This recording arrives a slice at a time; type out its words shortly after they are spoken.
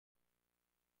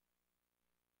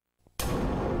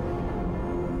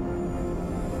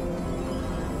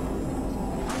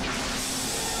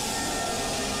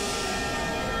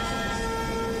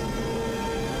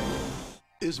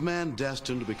Is man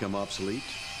destined to become obsolete?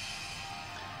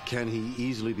 Can he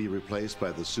easily be replaced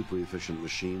by the super-efficient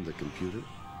machine, the computer?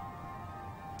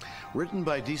 Written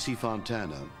by D.C.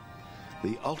 Fontana,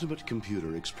 The Ultimate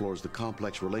Computer explores the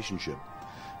complex relationship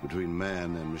between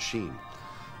man and machine.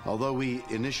 Although we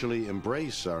initially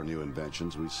embrace our new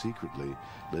inventions, we secretly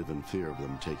live in fear of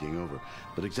them taking over.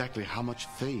 But exactly how much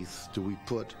faith do we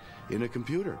put in a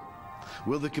computer?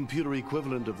 Will the computer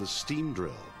equivalent of the steam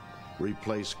drill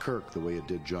replace Kirk the way it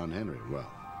did John Henry?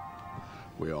 Well,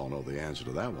 we all know the answer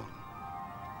to that one.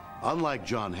 Unlike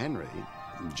John Henry,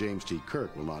 James T.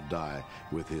 Kirk will not die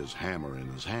with his hammer in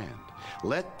his hand.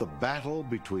 Let the battle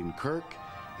between Kirk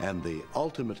and the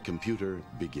ultimate computer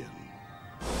begin.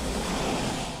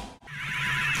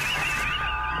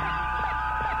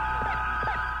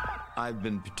 I've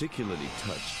been particularly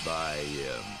touched by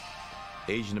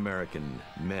Asian American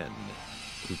men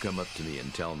who come up to me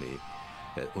and tell me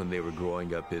that when they were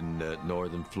growing up in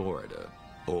northern Florida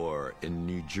or in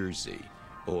New Jersey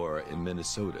or in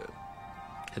Minnesota,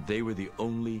 that they were the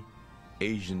only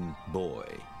Asian boy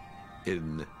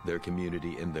in their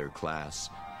community, in their class,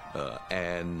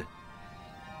 and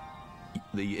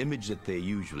the image that they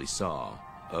usually saw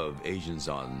of Asians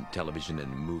on television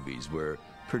and movies were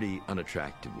pretty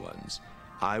unattractive ones.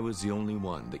 I was the only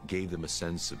one that gave them a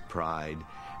sense of pride,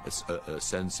 a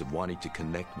sense of wanting to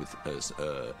connect with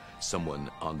someone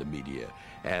on the media.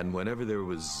 And whenever there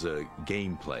was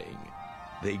game playing,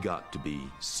 they got to be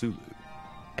Sulu.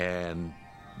 And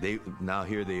now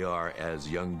here they are as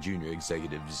young junior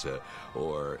executives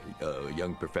or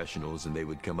young professionals, and they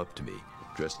would come up to me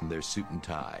dressed in their suit and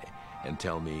tie and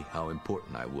tell me how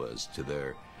important I was to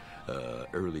their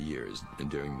early years and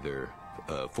during their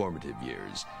formative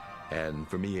years. And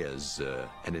for me as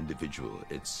an individual,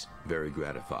 it's very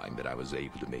gratifying that I was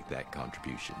able to make that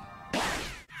contribution.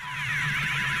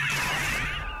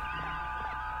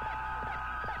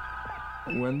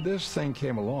 When this thing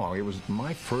came along, it was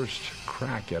my first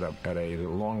crack at a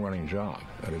long-running job,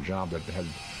 at a job that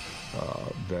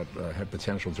had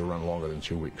potential to run longer than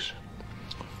 2 weeks.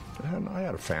 And I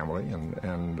had a family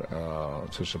and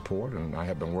to support, and I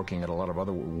had been working at a lot of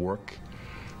other work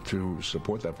to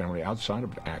support that family outside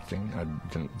of acting. I'd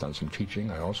done some teaching.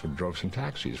 I also drove some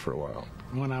taxis for a while.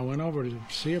 When I went over to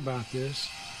see about this,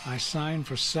 I signed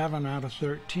for 7 out of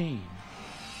 13.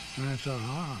 And I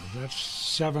thought, that's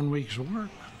 7 weeks' work.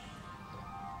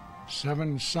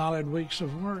 7 solid weeks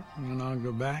of work. And I'll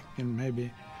go back and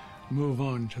maybe move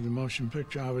on to the motion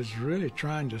picture. I was really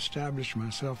trying to establish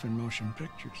myself in motion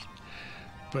pictures.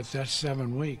 But that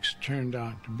 7 weeks turned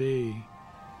out to be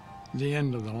the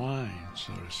end of the line,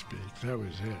 so to speak. That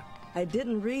was it. I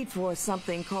didn't read for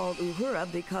something called Uhura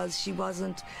because she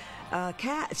wasn't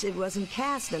cast. It wasn't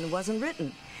cast and it wasn't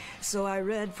written. So I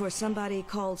read for somebody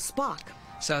called Spock.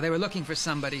 So they were looking for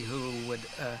somebody who would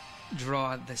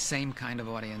draw the same kind of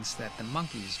audience that the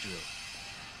Monkees drew.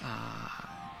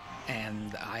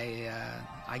 And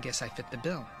I guess I fit the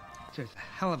bill. It's a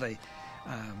hell of a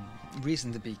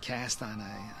reason to be cast on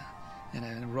in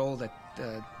a role that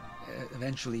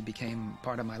eventually became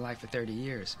part of my life for 30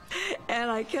 years.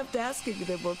 And I kept asking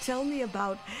them, well, tell me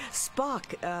about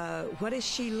Spock. What is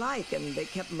she like? And they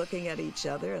kept looking at each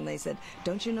other, and they said,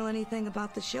 don't you know anything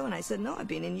about the show? And I said, no, I've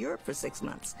been in Europe for 6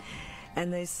 months.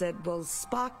 And they said, well,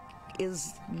 Spock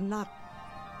is not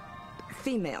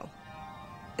female.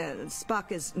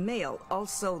 Spock is male.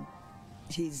 Also,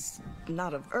 he's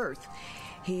not of Earth.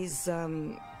 He's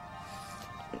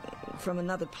from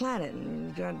another planet.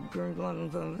 And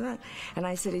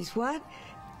I said, he's what?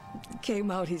 Came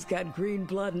out, he's got green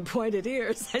blood and pointed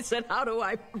ears. I said, how do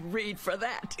I read for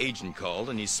that? Agent called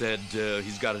and he said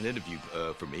he's got an interview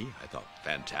for me. I thought,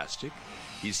 fantastic.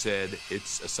 He said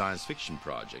it's a science fiction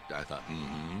project. I thought,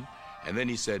 mm-hmm. And then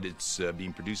he said it's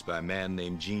being produced by a man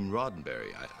named Gene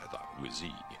Roddenberry. I thought, who is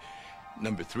he?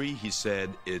 Number 3, he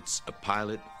said it's a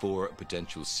pilot for a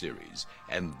potential series.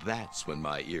 And that's when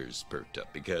my ears perked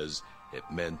up, because it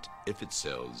meant, if it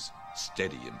sells,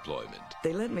 steady employment.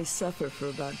 They let me suffer for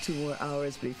about 2 more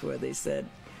hours before they said,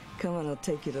 come on, I'll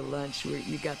take you to lunch.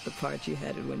 You got the part you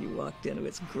had it when you walked in. It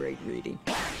was great reading.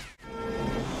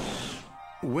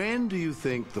 When do you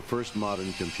think the first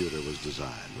modern computer was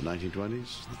designed? The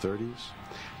 1920s? The 30s?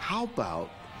 How about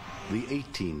the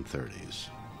 1830s?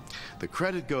 The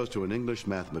credit goes to an English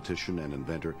mathematician and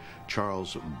inventor,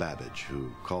 Charles Babbage,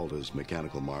 who called his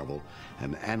mechanical marvel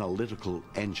an analytical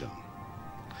engine.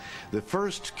 The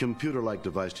first computer-like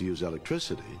device to use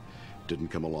electricity didn't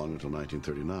come along until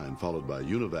 1939, followed by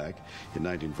UNIVAC in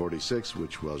 1946,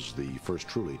 which was the first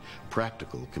truly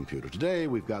practical computer. Today,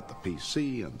 we've got the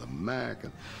PC and the Mac,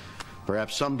 and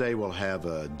perhaps someday we'll have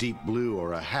a Deep Blue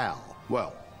or a HAL.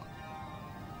 Well,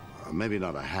 maybe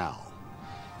not a HAL.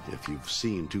 If you've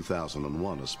seen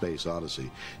 2001: A Space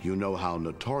Odyssey, you know how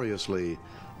notoriously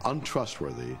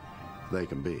untrustworthy they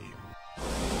can be.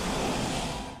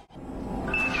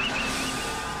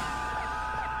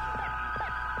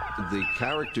 The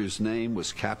character's name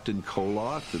was Captain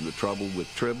Koloth in The Trouble with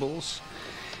Tribbles,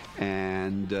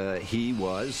 and he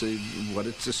was, what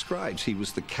it describes, he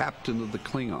was the captain of the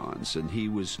Klingons, and he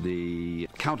was the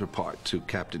counterpart to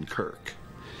Captain Kirk.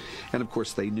 And of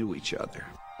course, they knew each other.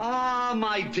 Ah,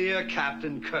 my dear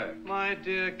Captain Kirk. My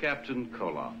dear Captain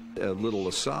Koloth. A little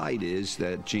aside is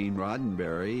that Gene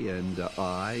Roddenberry and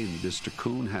I and Mr.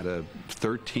 Kuhn had a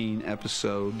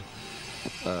 13-episode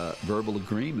verbal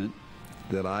agreement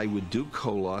that I would do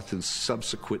Koloth in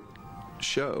subsequent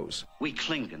shows. We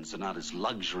Klingons are not as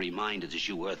luxury-minded as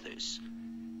you Earthers.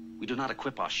 We do not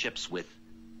equip our ships with,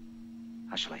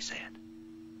 how shall I say it,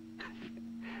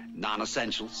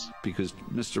 non-essentials. Because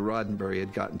Mr. Roddenberry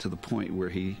had gotten to the point where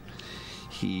he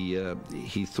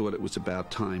thought it was about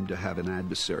time to have an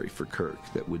adversary for Kirk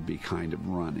that would be kind of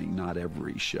running, not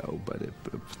every show, but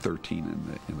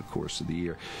 13 in the course of the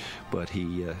year. But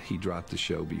he dropped the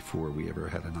show before we ever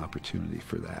had an opportunity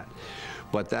for that.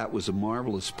 But that was a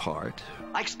marvelous part.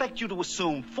 I expect you to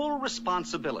assume full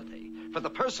responsibility for the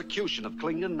persecution of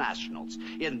Klingon nationals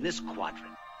in this quadrant.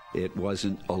 It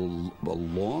wasn't a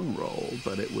long role,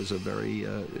 but it was a very,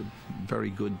 very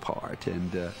good part,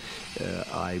 and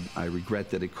I regret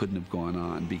that it couldn't have gone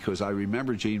on, because I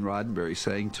remember Gene Roddenberry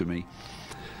saying to me,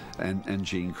 and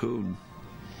Gene Kuhn,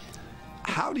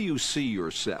 how do you see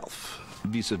yourself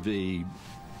vis-a-vis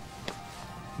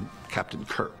Captain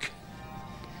Kirk?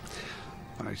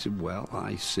 I said, well,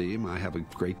 I see him, I have a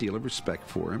great deal of respect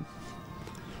for him,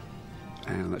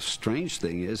 and the strange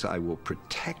thing is I will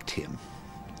protect him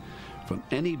from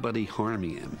anybody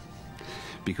harming him,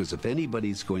 because if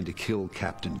anybody's going to kill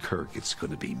Captain Kirk, it's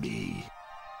going to be me.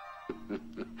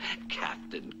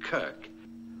 Captain Kirk,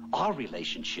 our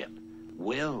relationship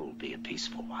will be a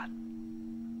peaceful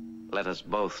one. Let us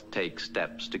both take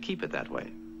steps to keep it that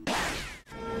way.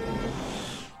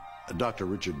 Dr.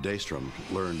 Richard Daystrom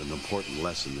learned an important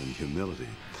lesson in humility.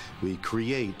 We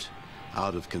create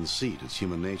out of conceit. It's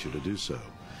human nature to do so.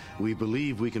 We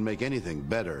believe we can make anything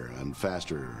better and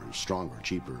faster, stronger,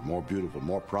 cheaper, more beautiful,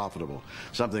 more profitable,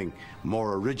 something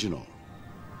more original.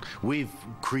 We've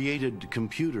created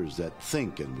computers that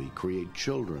think, and we create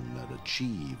children that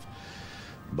achieve.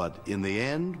 But in the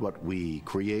end, what we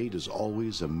create is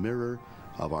always a mirror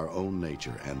of our own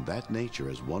nature, and that nature,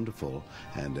 as wonderful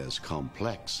and as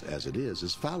complex as it is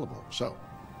fallible. So,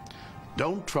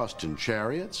 don't trust in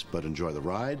chariots, but enjoy the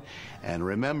ride. And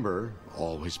remember,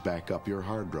 always back up your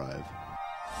hard drive.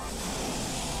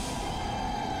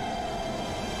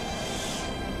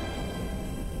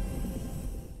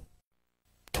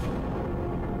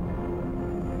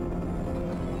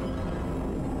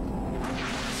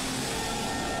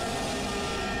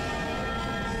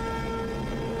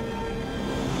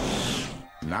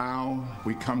 Now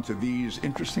we come to these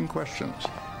interesting questions.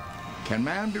 Can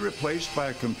man be replaced by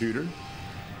a computer?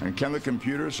 And can the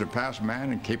computer surpass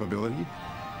man in capability?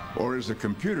 Or is the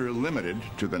computer limited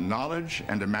to the knowledge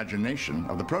and imagination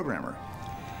of the programmer?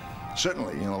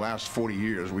 Certainly, in the last 40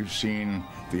 years, we've seen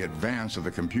the advance of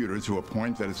the computer to a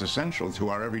point that it's essential to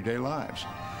our everyday lives.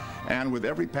 And with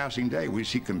every passing day, we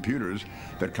see computers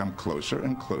that come closer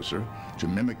and closer to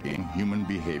mimicking human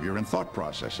behavior and thought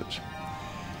processes.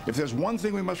 If there's one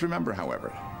thing we must remember,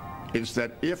 however, it's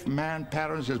that if man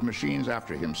patterns his machines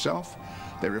after himself,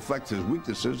 they reflect his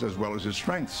weaknesses as well as his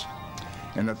strengths,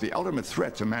 and that the ultimate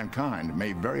threat to mankind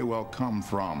may very well come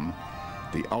from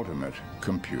the ultimate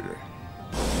computer.